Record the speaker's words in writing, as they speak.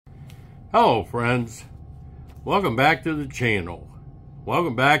Hello friends, welcome back to the channel.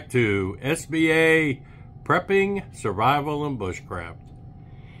 Welcome back to SBA Prepping, Survival, and Bushcraft.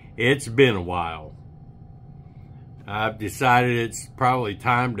 It's been a while. I've decided it's probably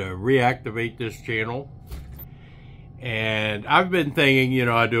time to reactivate this channel. And I've been thinking,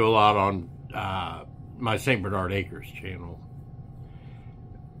 I do a lot on my St. Bernard Acres channel.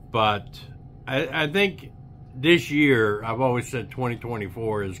 But I think this year, I've always said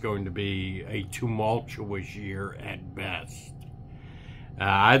 2024 is going to be a tumultuous year at best.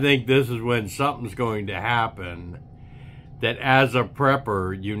 I think this is when something's going to happen that as a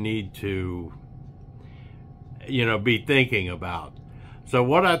prepper, you need to, be thinking about. So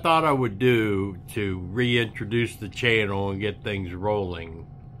what I thought I would do to reintroduce the channel and get things rolling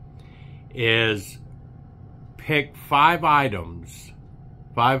is pick 5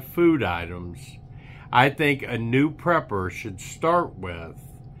 food items I think a new prepper should start with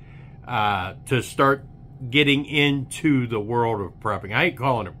to start getting into the world of prepping. I ain't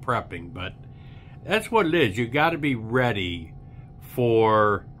calling it prepping, but that's what it is. You got to be ready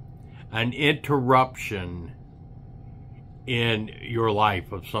for an interruption in your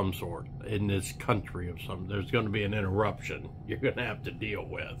life of some sort, in this country of some. There's going to be an interruption you're going to have to deal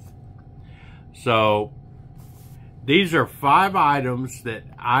with. So these are 5 items that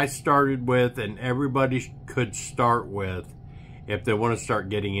I started with and everybody could start with if they want to start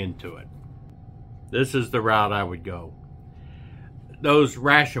getting into it. This is the route I would go. Those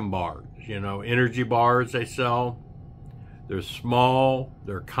ration bars, energy bars they sell. They're small,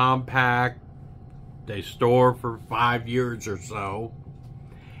 they're compact, they store for 5 years or so,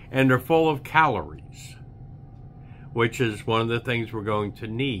 and they're full of calories, which is one of the things we're going to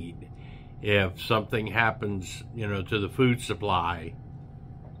need. If something happens, to the food supply,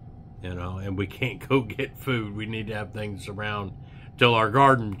 and we can't go get food, we need to have things around till our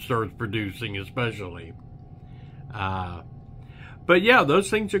garden starts producing, especially. But yeah,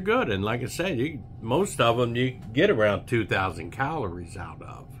 those things are good. And like I said, most of them you get around 2,000 calories out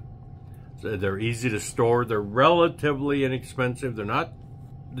of. So they're easy to store. They're relatively inexpensive. They're not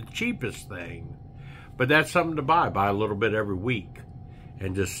the cheapest thing, but that's something to buy. Buy a little bit every week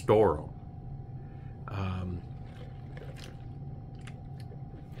and just store them.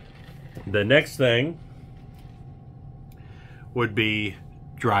 The next thing would be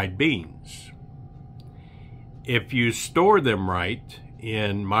dried beans. If you store them right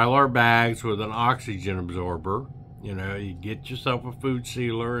in Mylar bags with an oxygen absorber, you get yourself a food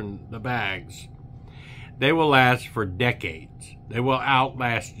sealer and the bags, they will last for decades. They will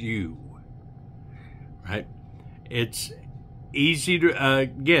outlast you, right? It's easy to,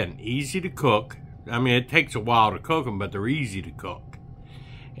 again, easy to cook. I mean, it takes a while to cook them, but they're easy to cook.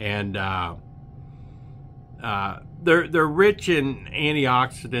 And they're rich in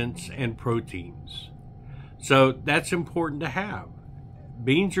antioxidants and proteins. So that's important to have.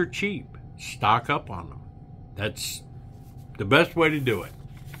 Beans are cheap. Stock up on them. That's the best way to do it.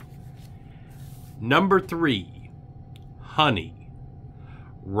 Number 3, honey.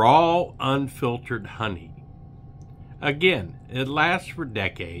 Raw, unfiltered honey. Again, it lasts for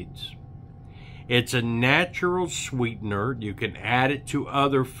decades. It's a natural sweetener. You can add it to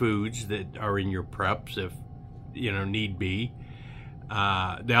other foods that are in your preps if, need be.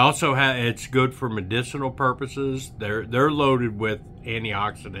 They also have, it's good for medicinal purposes. They're loaded with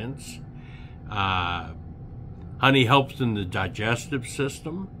antioxidants. Honey helps in the digestive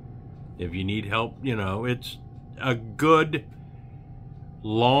system. If you need help, it's a good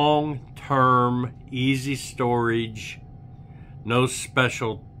long-term, easy storage, no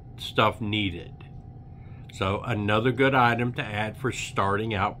special stuff needed. So another good item to add for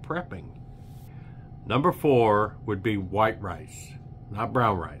starting out prepping. Number 4 would be white rice, not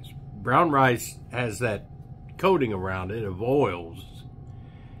brown rice. Brown rice has that coating around it of oils,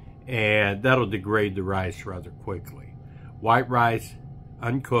 and that'll degrade the rice rather quickly. White rice,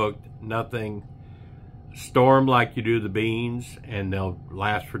 uncooked, nothing. Store them like you do the beans, and they'll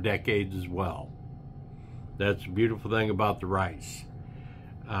last for decades as well. That's the beautiful thing about the rice.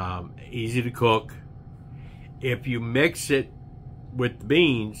 Easy to cook. If you mix it with the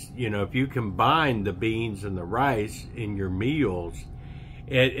beans, if you combine the beans and the rice in your meals,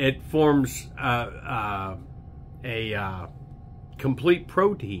 it forms a complete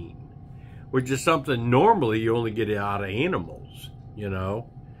protein, which is something normally you only get out of animals,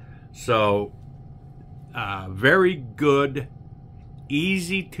 So, very good,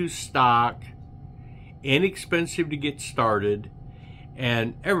 easy to stock, inexpensive to get started,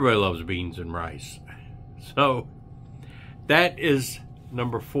 and everybody loves beans and rice. So that is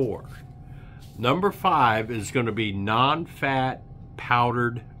number 4. Number 5 is going to be non-fat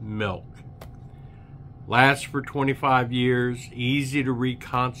powdered milk. Lasts for 25 years, easy to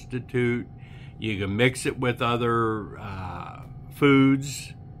reconstitute. You can mix it with other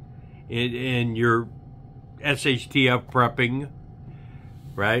foods in your shtf prepping,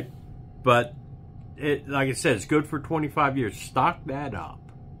 right? But like I said, it's good for 25 years. Stock that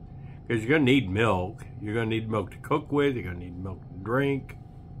up, because you're going to need milk. You're going to need milk to cook with. You're going to need milk to drink.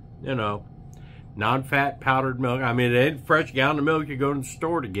 You know, non-fat powdered milk. I mean, it ain't fresh gallon of milk you go to the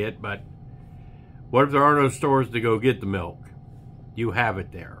store to get, but what if there are no stores to go get the milk? You have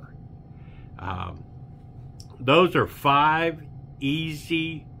it there. Those are 5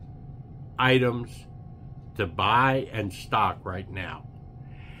 easy items to buy and stock right now.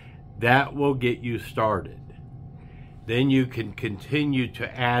 That will get you started. Then you can continue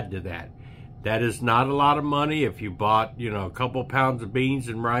to add to that. That is not a lot of money. If you bought, you know, a couple pounds of beans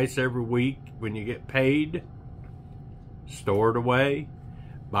and rice every week when you get paid, store it away.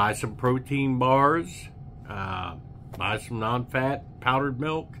 Buy some protein bars, buy some non-fat powdered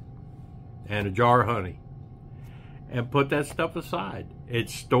milk, and a jar of honey. And put that stuff aside. It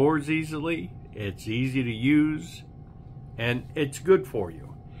stores easily, it's easy to use, and it's good for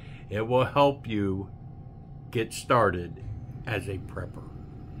you. It will help you get started as a prepper.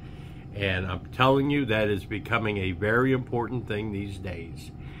 And I'm telling you, that is becoming a very important thing these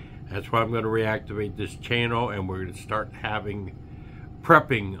days. That's why I'm going to reactivate this channel, and we're going to start having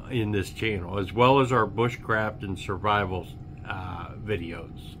prepping in this channel, as well as our bushcraft and survival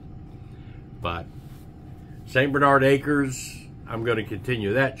videos. But St. Bernard Acres, I'm going to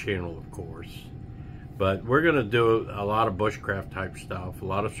continue that channel, of course. But we're going to do a lot of bushcraft type stuff, a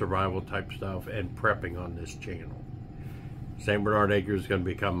lot of survival type stuff, and prepping on this channel. St. Bernard Acres is going to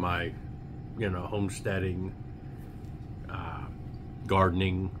become my, you know, homesteading,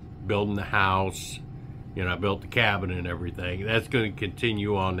 gardening, building the house. You know, I built the cabin and everything. That's going to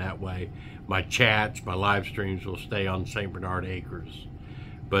continue on that way. My chats, my live streams will stay on St. Bernard Acres.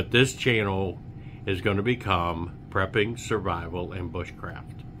 But this channel is going to become prepping, survival, and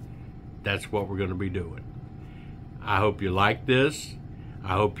bushcraft. That's what we're going to be doing. I hope you like this.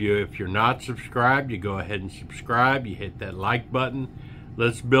 I hope you, if you're not subscribed, you go ahead and subscribe. You hit that like button.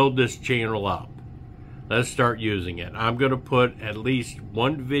 Let's build this channel up. Let's start using it. I'm going to put at least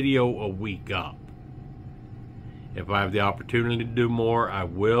 1 video a week up. If I have the opportunity to do more, I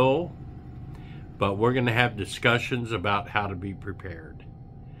will. But we're going to have discussions about how to be prepared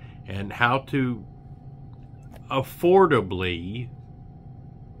and how to affordably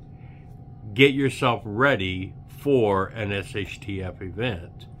get yourself ready for an shtf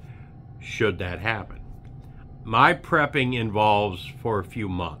event, should that happen. My prepping involves for a few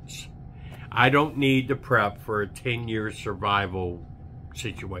months. I don't need to prep for a 10-year survival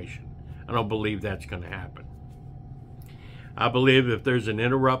situation. I don't believe that's going to happen. I believe if there's an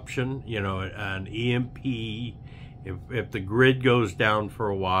interruption, you know, an EMP, if the grid goes down for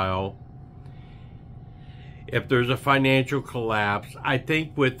a while, if there's a financial collapse, I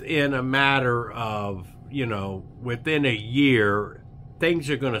think within a matter of, you know, within a year, things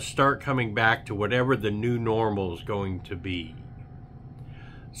are going to start coming back to whatever the new normal is going to be.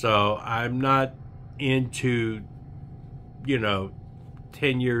 So I'm not into, you know,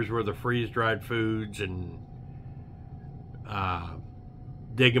 10 years worth of freeze-dried foods and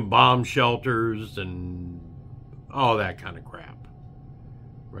digging bomb shelters and all that kind of crap,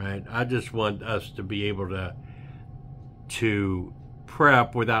 right? I just want us to be able to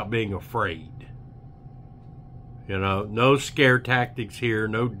prep without being afraid. You know, no scare tactics here,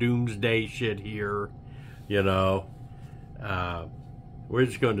 no doomsday shit here, you know. We're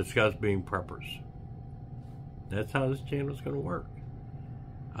just going to discuss being preppers. That's how this channel is going to work.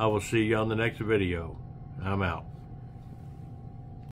 I will see you on the next video. I'm out.